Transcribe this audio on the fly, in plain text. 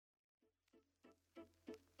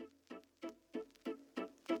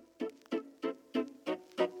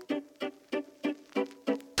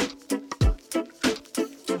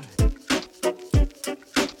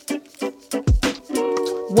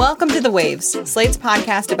Welcome to The Waves, Slate's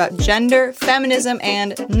podcast about gender, feminism,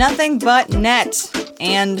 and nothing but net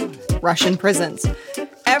and Russian prisons.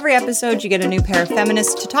 Every episode, you get a new pair of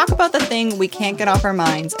feminists to talk about the thing we can't get off our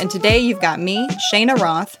minds. And today, you've got me, Shayna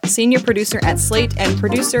Roth, senior producer at Slate and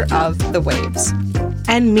producer of The Waves.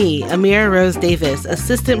 And me, Amira Rose Davis,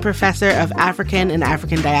 assistant professor of African and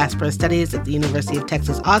African diaspora studies at the University of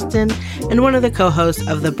Texas, Austin, and one of the co-hosts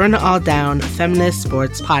of the Burn It All Down feminist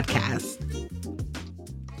sports podcast.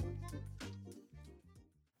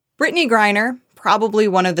 Brittney Griner, probably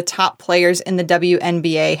one of the top players in the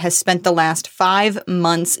WNBA, has spent the last 5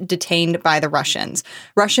 months detained by the Russians.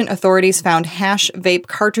 Russian authorities found hash vape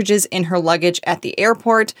cartridges in her luggage at the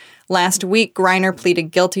airport. Last week, Griner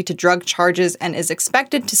pleaded guilty to drug charges and is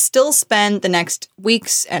expected to still spend the next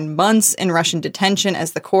weeks and months in Russian detention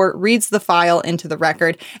as the court reads the file into the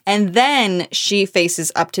record, and then she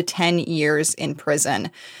faces up to 10 years in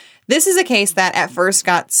prison. This is a case that at first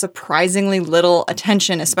got surprisingly little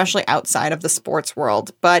attention, especially outside of the sports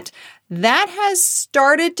world. But that has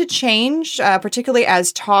started to change, particularly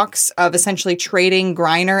as talks of essentially trading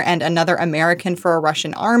Griner and another American for a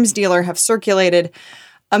Russian arms dealer have circulated.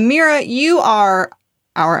 Amira, you are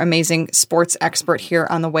our amazing sports expert here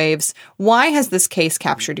on The Waves. Why has this case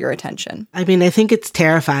captured your attention? I mean, I think it's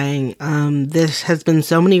terrifying. There has been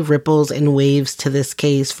so many ripples and waves to this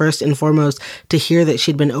case. First and foremost, to hear that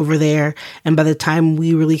she'd been over there. And by the time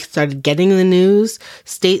we really started getting the news,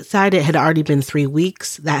 stateside, it had already been 3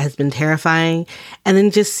 weeks. That has been terrifying. And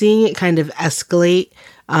then just seeing it kind of escalate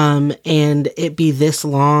and it be this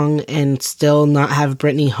long and still not have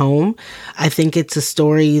Brittney home. I think it's a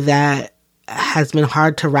story that has been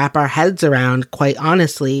hard to wrap our heads around, quite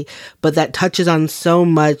honestly, but that touches on so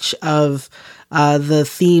much of the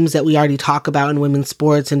themes that we already talk about in women's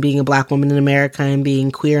sports and being a Black woman in America and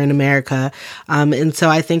being queer in America. And so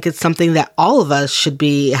I think it's something that all of us should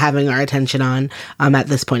be having our attention on at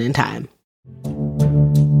this point in time.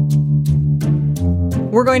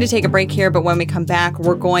 We're going to take a break here, but when we come back,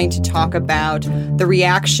 we're going to talk about the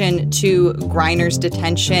reaction to Griner's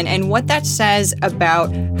detention and what that says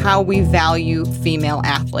about how we value female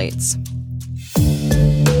athletes.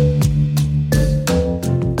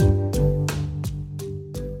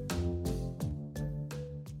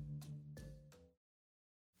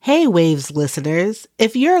 Hey Waves listeners,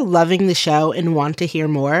 if you're loving the show and want to hear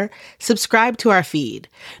more, subscribe to our feed.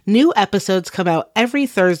 New episodes come out every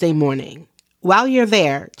Thursday morning. While you're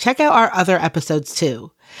there, check out our other episodes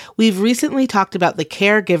too. We've recently talked about the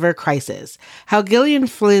caregiver crisis, how Gillian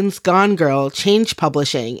Flynn's Gone Girl changed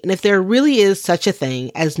publishing, and if there really is such a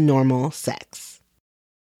thing as normal sex.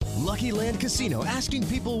 Lucky Land Casino, asking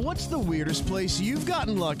people, what's the weirdest place you've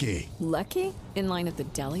gotten lucky? Lucky? In line at the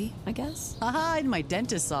deli, I guess? Aha, in my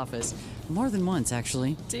dentist's office. More than once,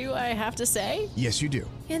 actually. Do I have to say? Yes, you do.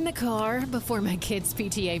 In the car before my kids'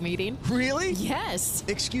 PTA meeting. Really? Yes.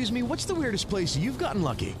 Excuse me, what's the weirdest place you've gotten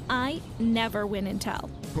lucky? I never win and tell.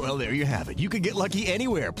 Well, there you have it. You can get lucky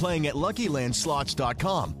anywhere, playing at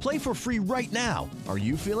LuckyLandSlots.com. Play for free right now. Are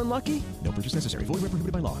you feeling lucky? No purchase necessary. Void where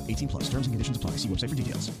prohibited by law. 18+. Terms and conditions apply. See website for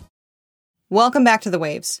details. Welcome back to The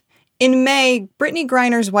Waves. In May, Brittney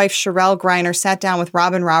Griner's wife, Cherelle Griner, sat down with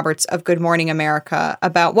Robin Roberts of Good Morning America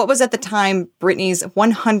about what was at the time Brittney's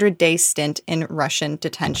 100-day stint in Russian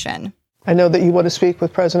detention. I know that you want to speak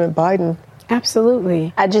with President Biden.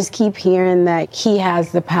 Absolutely. I just keep hearing that he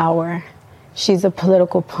has the power. She's a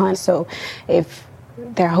political pawn. So if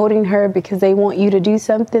they're holding her because they want you to do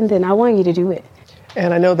something, then I want you to do it.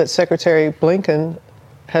 And I know that Secretary Blinken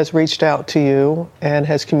has reached out to you and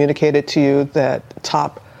has communicated to you that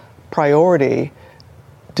top priority.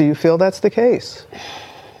 Do you feel that's the case?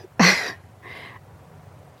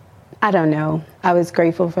 I don't know. I was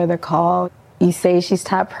grateful for the call. You say she's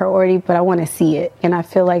top priority, but I want to see it. And I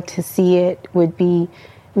feel like to see it would be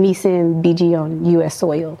me seeing BG on U.S.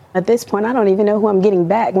 soil. At this point, I don't even know who I'm getting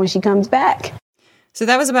back when she comes back. So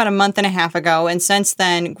that was about a month and a half ago. And since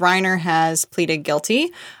then, Griner has pleaded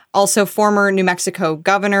guilty. Also, former New Mexico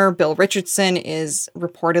Governor Bill Richardson is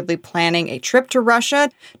reportedly planning a trip to Russia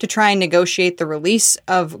to try and negotiate the release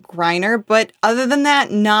of Griner. But other than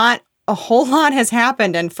that, not a whole lot has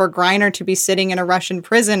happened. And for Griner to be sitting in a Russian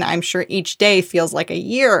prison, I'm sure each day feels like a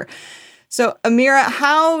year. So, Amira,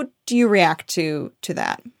 how do you react to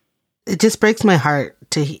that? It just breaks my heart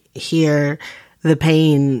to hear the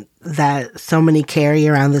pain that so many carry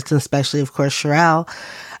around this, and especially, of course, Cherelle.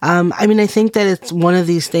 I think that it's one of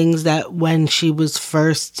these things that when she was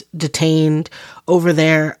first detained over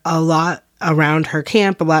there, a lot around her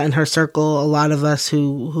camp, a lot in her circle, a lot of us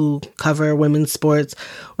who cover women's sports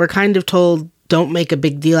were kind of told, don't make a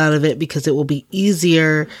big deal out of it because it will be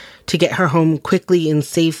easier to get her home quickly and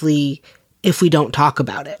safely if we don't talk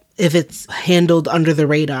about it, if it's handled under the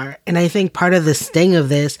radar. And I think part of the sting of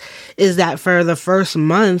this is that for the first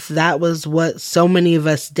month, that was what so many of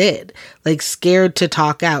us did, like scared to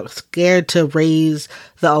talk out, scared to raise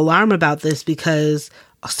the alarm about this, because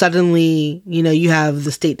suddenly, you have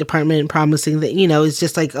the State Department promising that, it's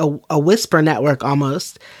just like a whisper network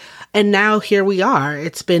almost. And now here we are.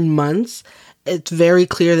 It's been months. It's very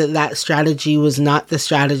clear that strategy was not the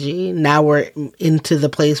strategy. Now we're into the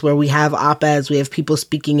place where we have op-eds, we have people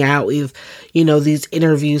speaking out, we've, these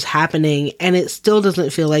interviews happening, and it still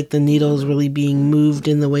doesn't feel like the needle is really being moved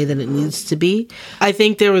in the way that it needs to be. I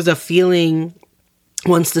think there was a feeling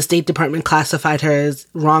once the State Department classified her as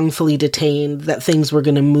wrongfully detained that things were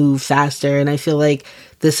going to move faster. And I feel like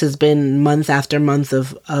this has been month after month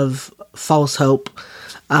of false hope.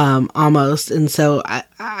 Almost. And so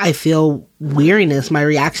I feel weariness. My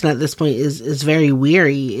reaction at this point is very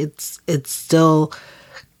weary. It's still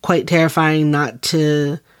quite terrifying not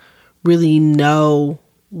to really know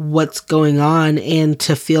what's going on and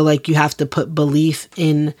to feel like you have to put belief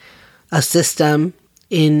in a system,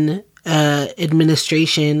 in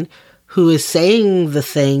administration who is saying the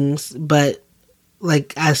things, but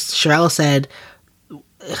like as Sherelle said,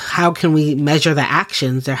 how can we measure the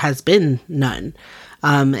actions? There has been none.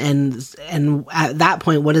 And at that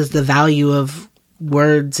point, what is the value of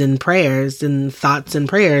words and prayers and thoughts and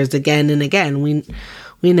prayers again and again?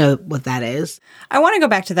 We know what that is. I want to go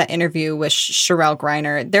back to that interview with Sherelle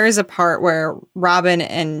Griner. There is a part where Robin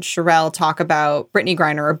and Sherelle talk about Brittney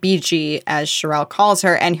Griner, or BG, as Sherelle calls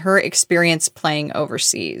her, and her experience playing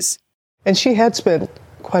overseas. And she had spent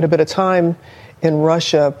quite a bit of time in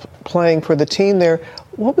Russia playing for the team there.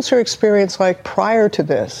 What was her experience like prior to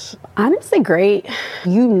this? Honestly, great.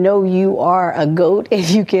 You are a GOAT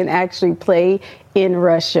if you can actually play in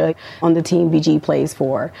Russia on the team BG plays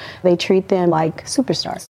for. They treat them like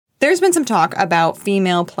superstars. There's been some talk about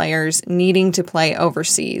female players needing to play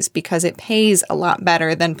overseas because it pays a lot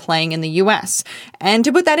better than playing in the U.S. And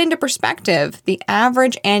to put that into perspective, the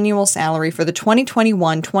average annual salary for the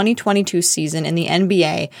 2021-2022 season in the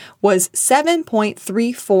NBA was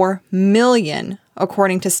 $7.34 million,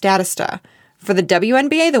 according to Statista. For the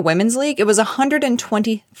WNBA, the Women's League, it was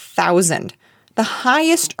 $120,000. The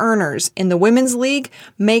highest earners in the Women's League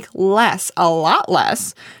make less, a lot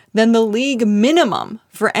less, than the league minimum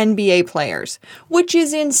for NBA players, which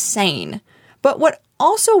is insane. But what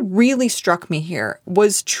also really struck me here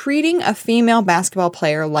was treating a female basketball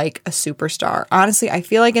player like a superstar. Honestly, I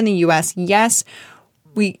feel like in the US, yes,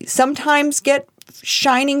 we sometimes get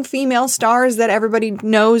shining female stars that everybody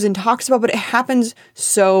knows and talks about, but it happens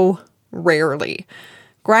so rarely.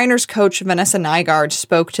 Griner's coach, Vanessa Nygaard,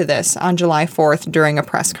 spoke to this on July 4th during a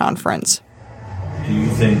press conference. Do you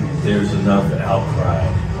think there's enough outcry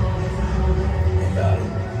about it?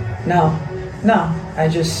 No. I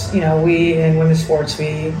just, we in women's sports,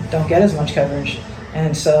 we don't get as much coverage.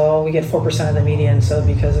 And so we get 4% of the media. And so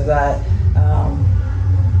because of that,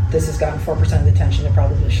 this has gotten 4% of the attention it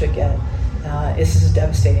probably should get. This is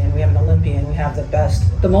devastating. We have an Olympian. We have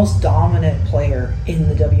the most dominant player in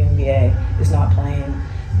the WNBA is not playing.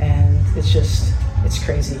 And it's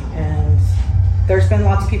crazy. And there's been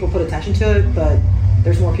lots of people put attention to it, but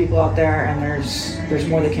there's more people out there, and there's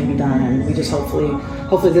more that can be done. And we just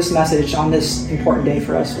hopefully this message on this important day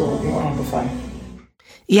for us will amplify.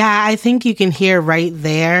 Yeah, I think you can hear right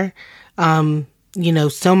there,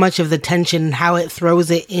 so much of the tension and how it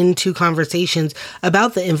throws it into conversations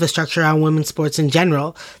about the infrastructure on women's sports in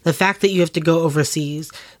general. The fact that you have to go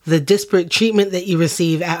overseas, the disparate treatment that you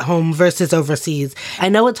receive at home versus overseas. I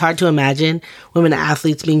know it's hard to imagine women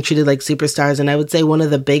athletes being treated like superstars. And I would say one of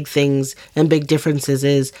the big things and big differences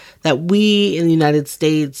is that we in the United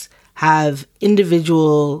States have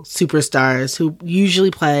individual superstars who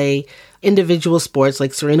usually play individual sports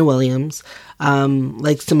like Serena Williams,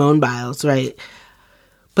 like Simone Biles, right?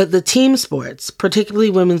 But the team sports, particularly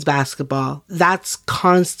women's basketball, that's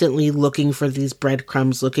constantly looking for these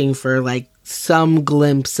breadcrumbs, looking for like some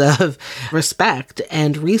glimpse of respect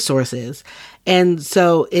and resources. And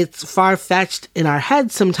so it's far-fetched in our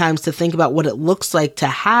heads sometimes to think about what it looks like to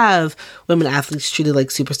have women athletes treated like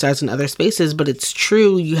superstars in other spaces. But it's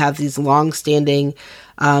true, you have these long-standing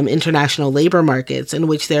international labor markets in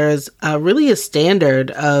which there is really a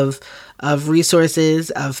standard of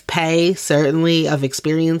resources, of pay, certainly, of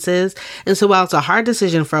experiences. And so while it's a hard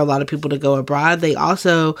decision for a lot of people to go abroad, they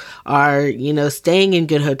also are, staying in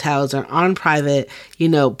good hotels or on private,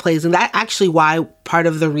 plays. And that's actually why part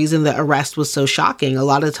of the reason the arrest was so shocking. A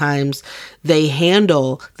lot of times they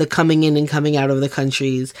handle the coming in and coming out of the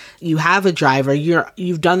countries. You have a driver.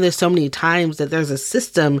 You've done this so many times that there's a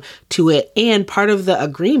system to it. And part of the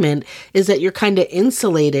agreement is that you're kind of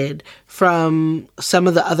insulated from some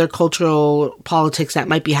of the other cultural politics that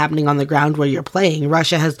might be happening on the ground where you're playing.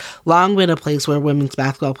 Russia has long been a place where women's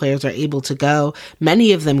basketball players are able to go,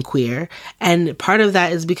 many of them queer. And part of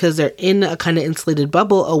that is because they're in a kind of insulated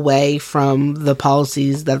bubble away from the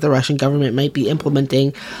policies that the Russian government might be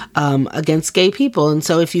implementing against gay people. And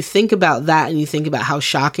so if you think about that and you think about how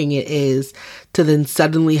shocking it is to then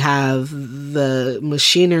suddenly have the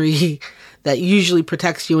machinery that usually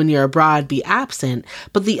protects you when you're abroad be absent.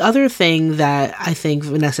 But the other thing that I think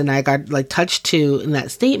Vanessa Nygaard touched to in that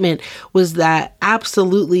statement was that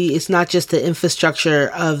absolutely it's not just the infrastructure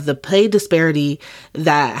of the pay disparity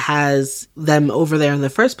that has them over there in the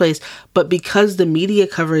first place, but because the media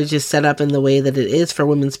coverage is set up in the way that it is for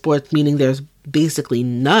women's sports, meaning there's basically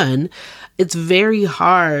none, it's very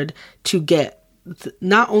hard to get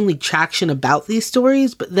not only traction about these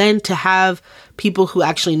stories, but then to have people who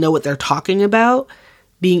actually know what they're talking about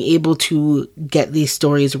being able to get these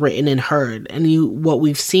stories written and heard. And what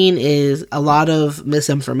we've seen is a lot of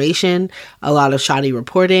misinformation, a lot of shoddy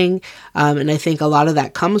reporting. And I think a lot of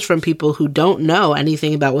that comes from people who don't know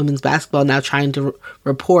anything about women's basketball now trying to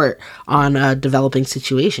report on a developing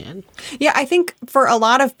situation. Yeah, I think for a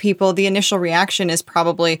lot of people, the initial reaction is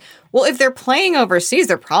probably, well, if they're playing overseas,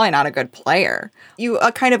 they're probably not a good player. You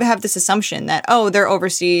kind of have this assumption that, oh, they're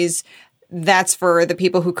overseas. That's for the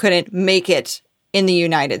people who couldn't make it in the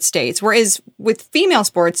United States. Whereas with female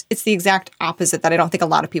sports, it's the exact opposite, that I don't think a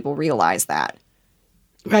lot of people realize that.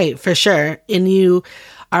 Right, for sure. And you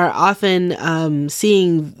are often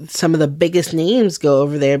seeing some of the biggest names go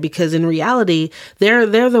over there because in reality, they're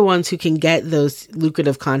the ones who can get those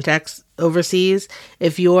lucrative contracts overseas.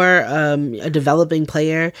 If you're a developing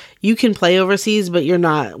player, you can play overseas, but we're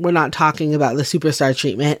not talking about the superstar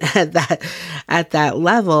treatment at that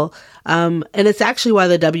level. And it's actually why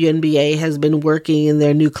the WNBA has been working in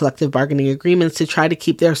their new collective bargaining agreements to try to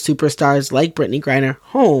keep their superstars like Brittney Griner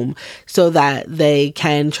home so that they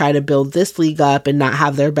can try to build this league up and not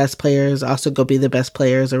have their best players also go be the best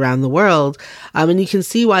players around the world. And you can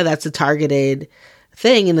see why that's a targeted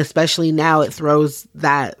thing. And especially now it throws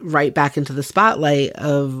that right back into the spotlight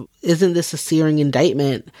of, isn't this a searing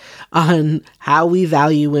indictment on how we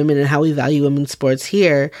value women and how we value women's sports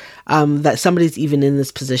here, that somebody's even in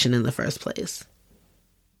this position in the first place?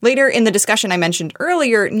 Later in the discussion I mentioned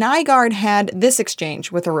earlier, Nygaard had this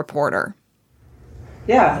exchange with a reporter.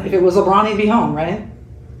 Yeah, if it was LeBron, he'd be home, right?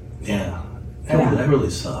 Yeah, that really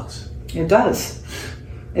sucks. It does.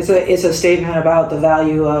 It's a statement about the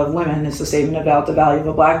value of women. It's a statement about the value of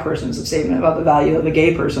a black person. It's a statement about the value of a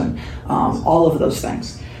gay person. All of those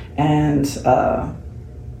things. And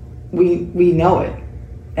we know it.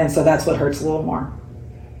 And so that's what hurts a little more.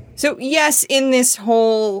 So yes, in this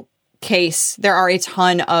whole case, there are a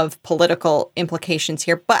ton of political implications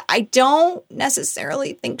here, but I don't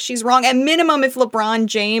necessarily think she's wrong. At minimum, if LeBron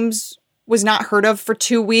James was not heard of for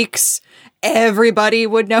 2 weeks, everybody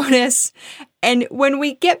would notice. And when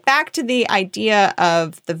we get back to the idea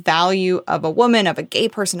of the value of a woman, of a gay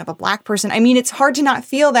person, of a black person, I mean, it's hard to not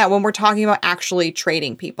feel that when we're talking about actually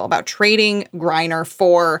trading people, about trading Griner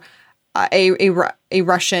for a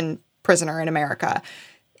Russian prisoner in America.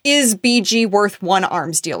 Is BG worth one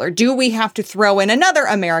arms deal, or do we have to throw in another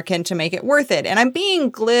American to make it worth it? And I'm being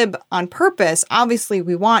glib on purpose. Obviously,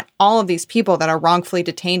 we want all of these people that are wrongfully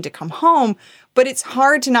detained to come home, but it's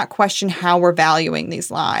hard to not question how we're valuing these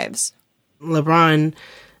lives. LeBron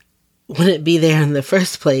wouldn't be there in the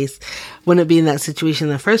first place, wouldn't be in that situation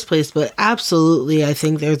in the first place. But absolutely, I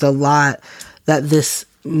think there's a lot that this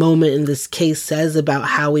moment in this case says about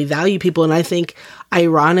how we value people. And I think,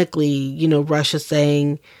 ironically, Russia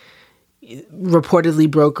saying, reportedly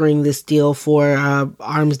brokering this deal for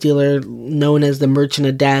arms dealer known as the Merchant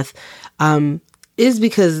of Death, is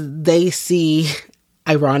because they see,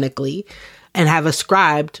 ironically, and have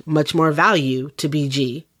ascribed much more value to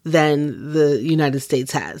BG than the United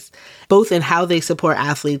States has, both in how they support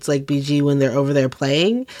athletes like BG when they're over there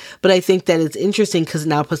playing. But I think that it's interesting because it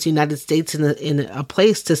now puts the United States in a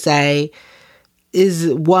place to say,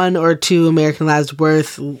 is 1 or 2 American lives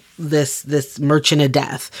worth this Merchant of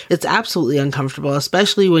Death? It's absolutely uncomfortable,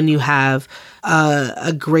 especially when you have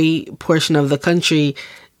a great portion of the country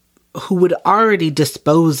who would already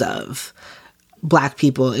dispose of Black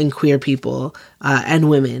people and queer people and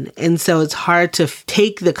women. And so it's hard to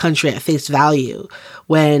take the country at face value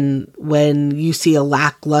when you see a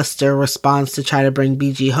lackluster response to try to bring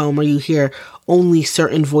BG home, or you hear only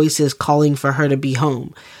certain voices calling for her to be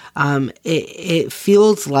home. It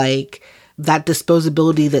feels like that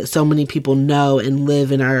disposability that so many people know and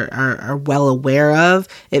live and are well aware of,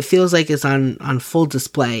 it feels like it's on full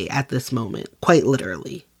display at this moment, quite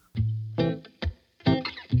literally.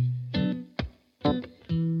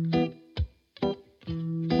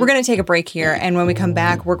 We're going to take a break here, and when we come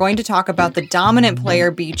back, we're going to talk about the dominant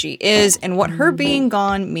player BG is and what her being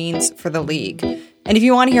gone means for the league. And if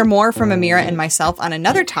you want to hear more from Amira and myself on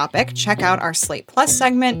another topic, check out our Slate Plus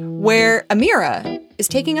segment where Amira is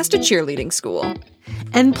taking us to cheerleading school.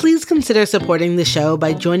 And please consider supporting the show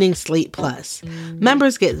by joining Slate Plus.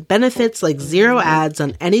 Members get benefits like 0 ads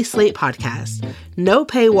on any Slate podcast, no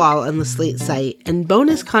paywall on the Slate site, and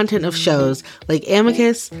bonus content of shows like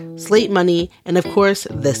Amicus, Slate Money, and of course,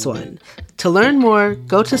 this one. To learn more,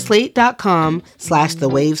 go to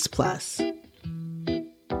slate.com/thewavesplus.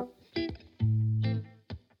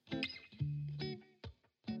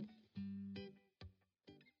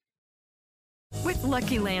 With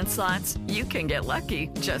Lucky Land Slots, you can get lucky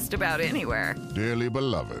just about anywhere. Dearly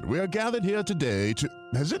beloved, we are gathered here today to...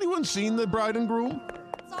 Has anyone seen the bride and groom?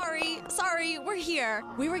 Sorry, we're here.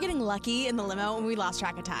 We were getting lucky in the limo and we lost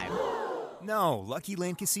track of time. No, Lucky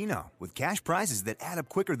Land Casino, with cash prizes that add up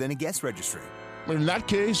quicker than a guest registry. In that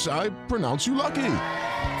case, I pronounce you lucky.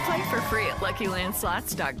 Play for free at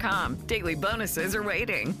LuckyLandSlots.com. Daily bonuses are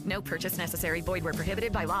waiting. No purchase necessary. Void where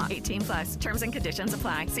prohibited by law. 18+. Terms and conditions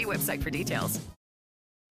apply. See website for details.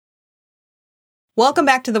 Welcome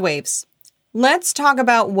back to The Waves. Let's talk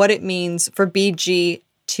about what it means for BG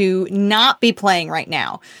to not be playing right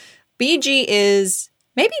now. BG is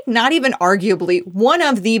maybe not even arguably one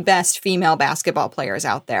of the best female basketball players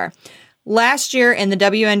out there. Last year in the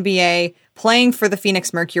WNBA, playing for the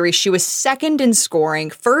Phoenix Mercury, she was second in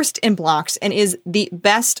scoring, first in blocks, and is the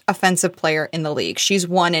best offensive player in the league. She's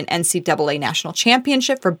won an NCAA national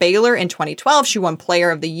championship for Baylor in 2012. She won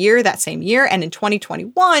Player of the Year that same year. And in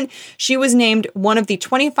 2021, she was named one of the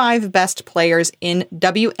 25 best players in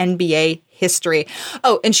WNBA history.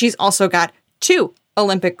 Oh, and she's also got 2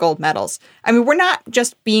 Olympic gold medals. I mean, we're not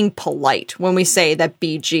just being polite when we say that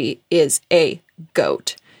BG is a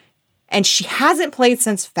GOAT. And she hasn't played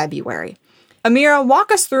since February. Amira,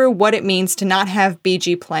 walk us through what it means to not have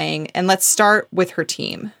BG playing, and let's start with her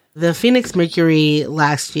team. The Phoenix Mercury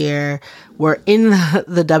last year were in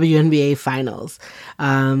the WNBA finals,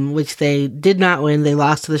 which they did not win. They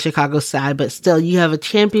lost to the Chicago side, but still you have a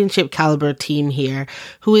championship caliber team here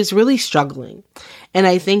who is really struggling. And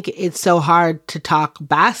I think it's so hard to talk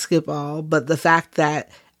basketball, but the fact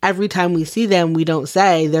that every time we see them, we don't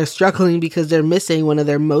say they're struggling because they're missing one of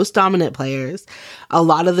their most dominant players. A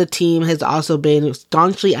lot of the team has also been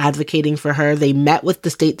staunchly advocating for her. They met with the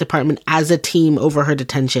State Department as a team over her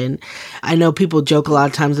detention. I know people joke a lot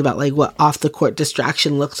of times about like what off the court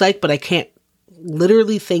distraction looks like, but I can't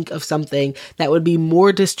literally think of something that would be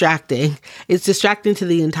more distracting. It's distracting to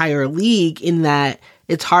the entire league in that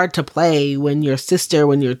it's hard to play when your sister,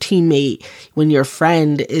 when your teammate, when your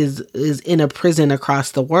friend is in a prison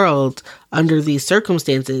across the world under these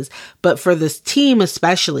circumstances. But for this team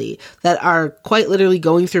especially, that are quite literally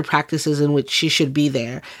going through practices in which she should be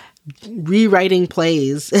there, rewriting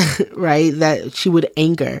plays, right, that she would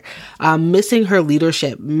anchor, missing her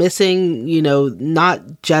leadership, missing,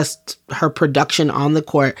 not just her production on the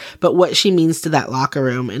court, but what she means to that locker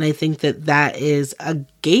room. And I think that is a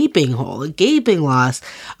gaping hole, a gaping loss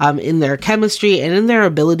in their chemistry and in their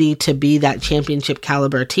ability to be that championship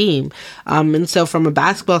caliber team. And so from a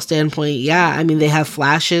basketball standpoint, yeah, I mean, they have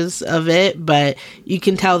flashes of it, but you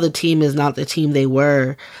can tell the team is not the team they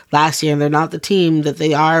were last year, and they're not the team that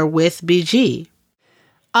they are with BG.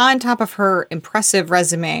 On top of her impressive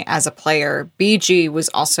resume as a player, BG was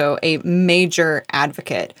also a major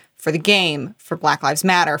advocate for the game, for Black Lives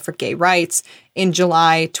Matter, for gay rights. In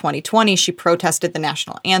July 2020, she protested the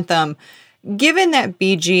national anthem. Given that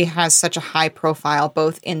BG has such a high profile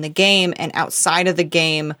both in the game and outside of the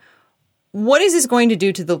game, what is this going to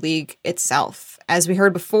do to the league itself? As we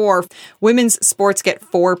heard before, women's sports get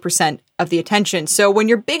 4% of the attention. So when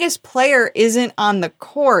your biggest player isn't on the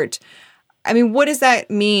court, I mean, what does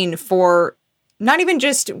that mean for not even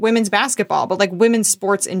just women's basketball, but like women's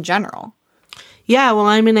sports in general? Yeah, well,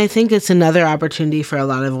 I mean, I think it's another opportunity for a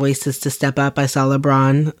lot of voices to step up. I saw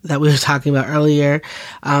LeBron, that we were talking about earlier,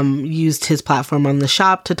 used his platform on the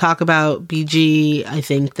shop to talk about BG. I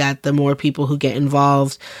think that the more people who get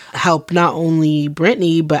involved help not only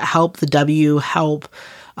Brittany, but help the W, help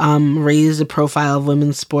raise the profile of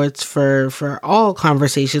women's sports for all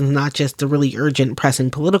conversations, not just the really urgent, pressing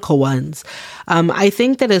political ones. I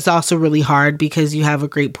think that it's also really hard because you have a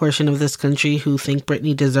great portion of this country who think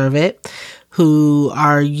Britney deserve it, who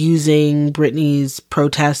are using Britney's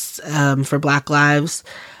protests for Black lives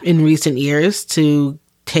in recent years to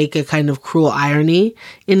take a kind of cruel irony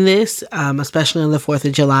in this, especially on the 4th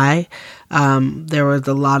of July. There was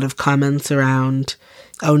a lot of comments around,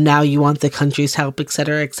 oh, now you want the country's help, et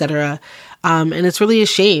cetera, et cetera. And it's really a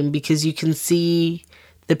shame because you can see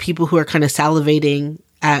the people who are kind of salivating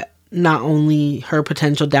at not only her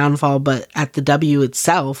potential downfall, but at the W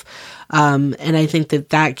itself. And I think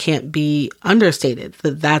that can't be understated,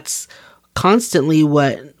 that's constantly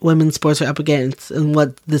what women's sports are up against and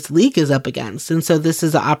what this league is up against. And so this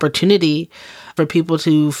is an opportunity for people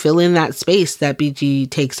to fill in that space that BG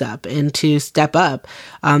takes up and to step up.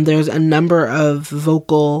 There's a number of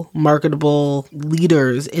vocal, marketable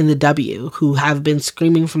leaders in the W who have been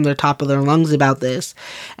screaming from the top of their lungs about this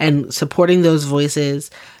and supporting those voices,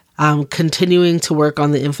 continuing to work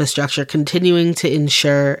on the infrastructure, continuing to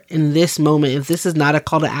ensure in this moment, if this is not a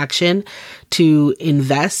call to action to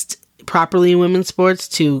invest properly in women's sports,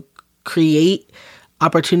 to create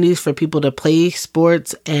opportunities for people to play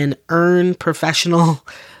sports and earn professional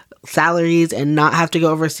salaries and not have to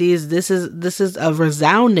go overseas. This is a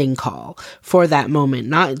resounding call for that moment,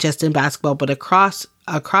 not just in basketball, but across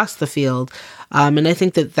the field. And I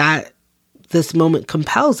think that this moment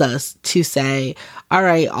compels us to say, all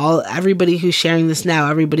right, everybody who's sharing this now,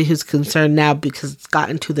 everybody who's concerned now because it's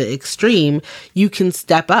gotten to the extreme, you can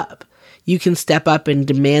step up. You can step up and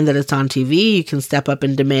demand that it's on TV. You can step up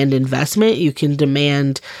and demand investment. You can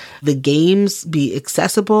demand the games be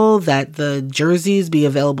accessible, that the jerseys be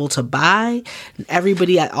available to buy. And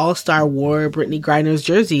everybody at All-Star wore Brittney Griner's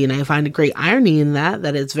jersey, and I find a great irony in that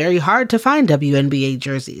it's very hard to find WNBA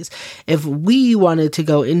jerseys. If we wanted to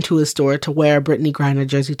go into a store to wear a Brittney Griner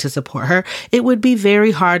jersey to support her, it would be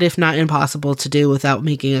very hard, if not impossible, to do without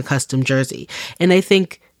making a custom jersey. And I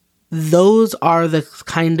think those are the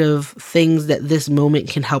kind of things that this moment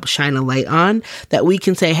can help shine a light on, that we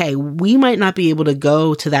can say, hey, we might not be able to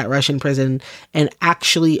go to that Russian prison and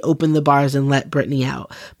actually open the bars and let Britney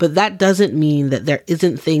out. But that doesn't mean that there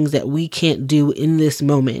isn't things that we can't do in this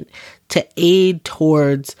moment to aid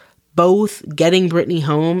towards both getting Britney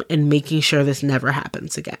home and making sure this never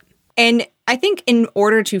happens again. And I think in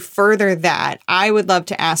order to further that, I would love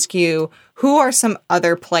to ask you, who are some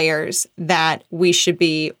other players that we should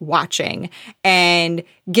be watching and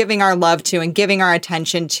giving our love to and giving our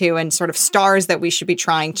attention to, and sort of stars that we should be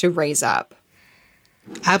trying to raise up?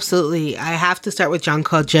 Absolutely. I have to start with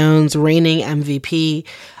Jonquel Jones, reigning MVP.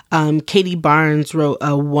 Katie Barnes wrote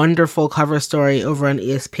a wonderful cover story over on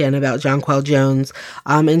ESPN about Jonquel Jones.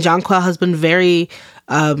 And Jonquel has been very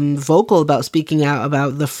vocal about speaking out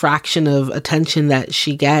about the fraction of attention that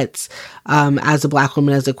she gets as a Black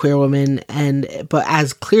woman, as a queer woman, but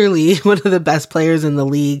as clearly one of the best players in the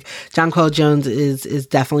league. Jonquel Jones is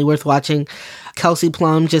definitely worth watching. Kelsey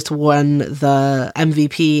Plum just won the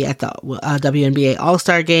MVP at the WNBA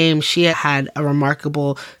All-Star Game. She had a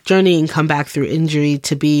remarkable journey and comeback through injury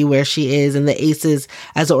to be where she is, and the Aces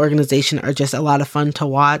as an organization are just a lot of fun to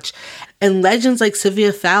watch. And legends like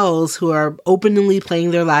Sylvia Fowles, who are openly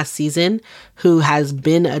playing their last season, who has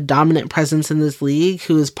been a dominant presence in this league,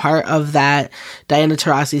 who is part of that Diana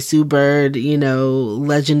Taurasi, Sue Bird,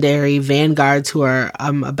 legendary vanguards who are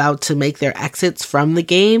about to make their exits from the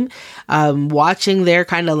game. Watching their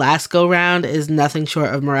kind of last go round is nothing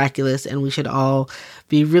short of miraculous, and we should all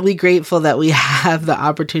be really grateful that we have the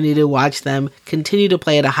opportunity to watch them continue to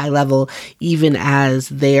play at a high level, even as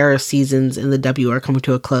their seasons in the W are coming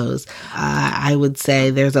to a close. I would say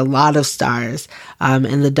there's a lot of stars,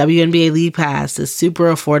 and the WNBA League Pass is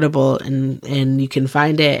super affordable, and you can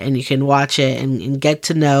find it and you can watch it and get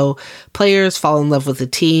to know players, fall in love with the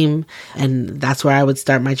team, and that's where I would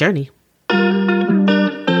start my journey.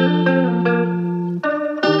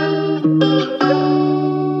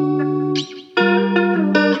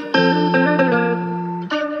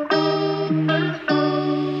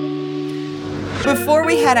 Before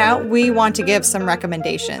we head out, we want to give some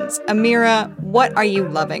recommendations. Amira, what are you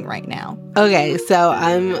loving right now? Okay, so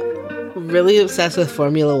I'm really obsessed with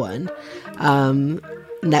Formula One.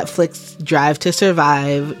 Netflix Drive to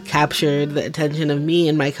Survive captured the attention of me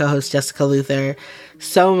and my co-host Jessica Luther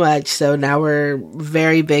so much, so now we're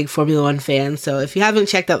very big Formula One fans. So if you haven't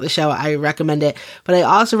checked out the show, I recommend it. But I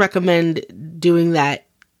also recommend doing that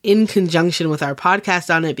in conjunction with our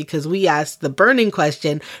podcast on it because we asked the burning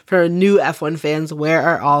question for new F1 fans, where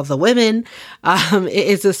are all the women? It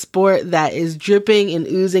is a sport that is dripping and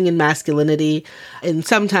oozing in masculinity, and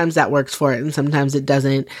sometimes that works for it and sometimes it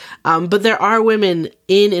doesn't. But there are women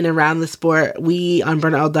in and around the sport. We on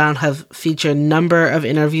Burn It All Down have featured a number of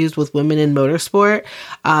interviews with women in motorsport,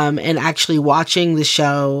 and actually watching the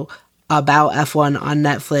show about F1 on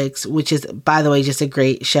Netflix, which is, by the way, just a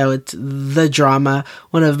great show. It's the drama.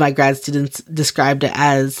 One of my grad students described it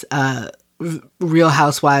as Real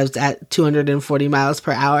Housewives at 240 miles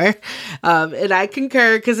per hour. And I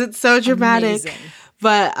concur because it's so dramatic. Amazing.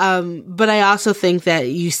 But I also think that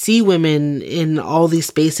you see women in all these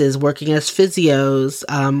spaces working as physios,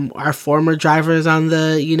 our former drivers on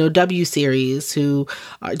the, W series who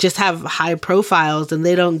just have high profiles and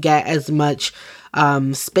they don't get as much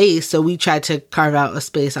space. So we tried to carve out a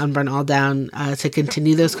space on Burn All Down to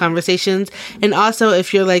continue those conversations. And also,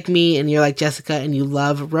 if you're like me and you're like Jessica and you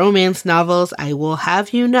love romance novels, I will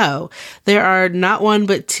have you know there are not one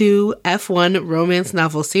but two F1 romance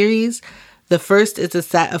novel series. The first is a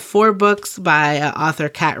set of 4 books by author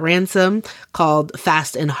Kat Ransom called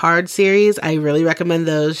Fast and Hard series. I really recommend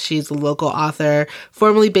those. She's a local author,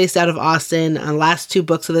 formerly based out of Austin. The last 2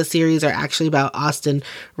 books of the series are actually about Austin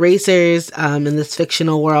racers in this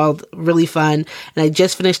fictional world. Really fun. And I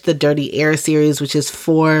just finished the Dirty Air series, which is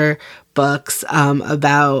 4 books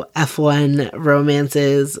about F1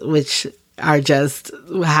 romances, which are just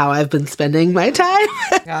how I've been spending my time.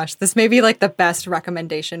 Gosh, this may be like the best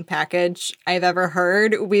recommendation package I've ever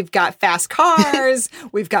heard. We've got fast cars,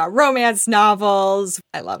 we've got romance novels.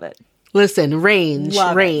 I love it. Listen, range.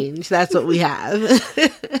 That's what we have.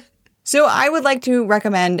 So I would like to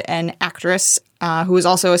recommend an actress who is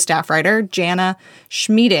also a staff writer, Jana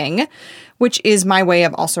Schmieding, which is my way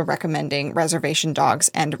of also recommending Reservation Dogs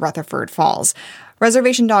and Rutherford Falls.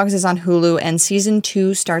 Reservation Dogs is on Hulu, and season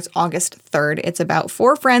 2 starts August 3rd. It's about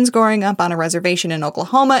 4 friends growing up on a reservation in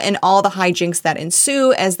Oklahoma and all the hijinks that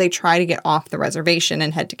ensue as they try to get off the reservation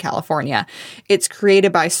and head to California. It's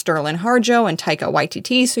created by Sterling Harjo and Taika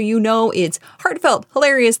Waititi, so you know it's heartfelt,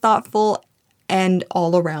 hilarious, thoughtful, and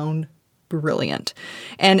all around brilliant.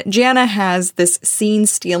 And Jana has this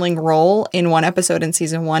scene-stealing role in one episode in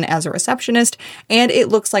season 1 as a receptionist, and it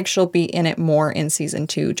looks like she'll be in it more in season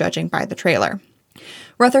 2, judging by the trailer.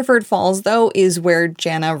 Rutherford Falls, though, is where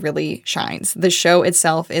Jana really shines. The show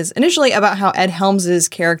itself is initially about how Ed Helms'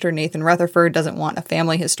 character, Nathan Rutherford, doesn't want a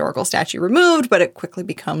family historical statue removed, but it quickly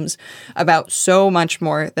becomes about so much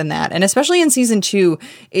more than that. And especially in season 2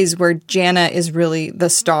 is where Jana is really the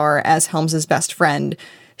star as Helms' best friend.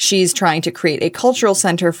 She's trying to create a cultural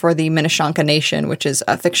center for the Minneshanka Nation, which is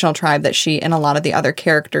a fictional tribe that she and a lot of the other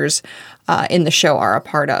characters in the show are a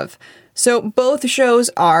part of. So both shows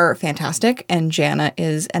are fantastic, and Jana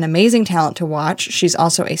is an amazing talent to watch. She's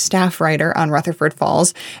also a staff writer on Rutherford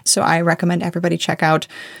Falls, so I recommend everybody check out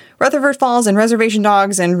Rutherford Falls and Reservation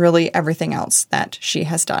Dogs and really everything else that she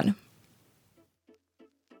has done.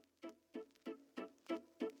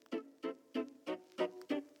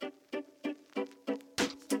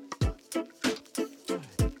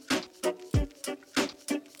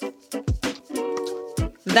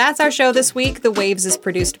 That's our show this week. The Waves is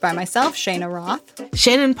produced by myself, Shayna Roth.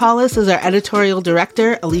 Shannon Paulus is our editorial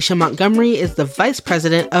director. Alicia Montgomery is the vice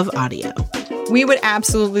president of audio. We would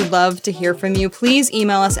absolutely love to hear from you. Please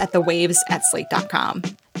email us at thewaves@slate.com.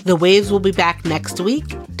 The Waves will be back next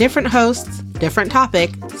week. Different hosts, different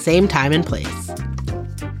topic, same time and place.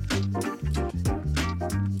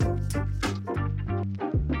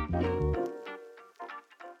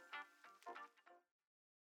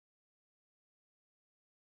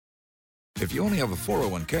 If you only have a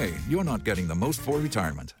 401k, you're not getting the most for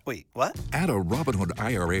retirement. Wait, what? Add a Robinhood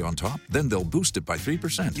IRA on top, then they'll boost it by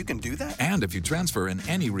 3%. You can do that? And if you transfer in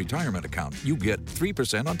any retirement account, you get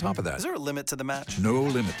 3% on top of that. Is there a limit to the match? No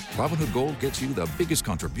limit. Robinhood Gold gets you the biggest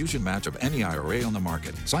contribution match of any IRA on the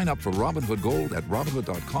market. Sign up for Robinhood Gold at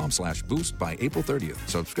Robinhood.com/boost by April 30th.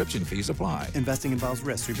 Subscription fees apply. Investing involves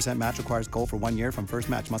risk. 3% match requires gold for 1 year from first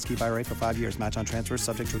match. Must keep IRA for 5 years. Match on transfers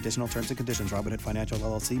subject to additional terms and conditions. Robinhood Financial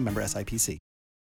LLC, member SIPC.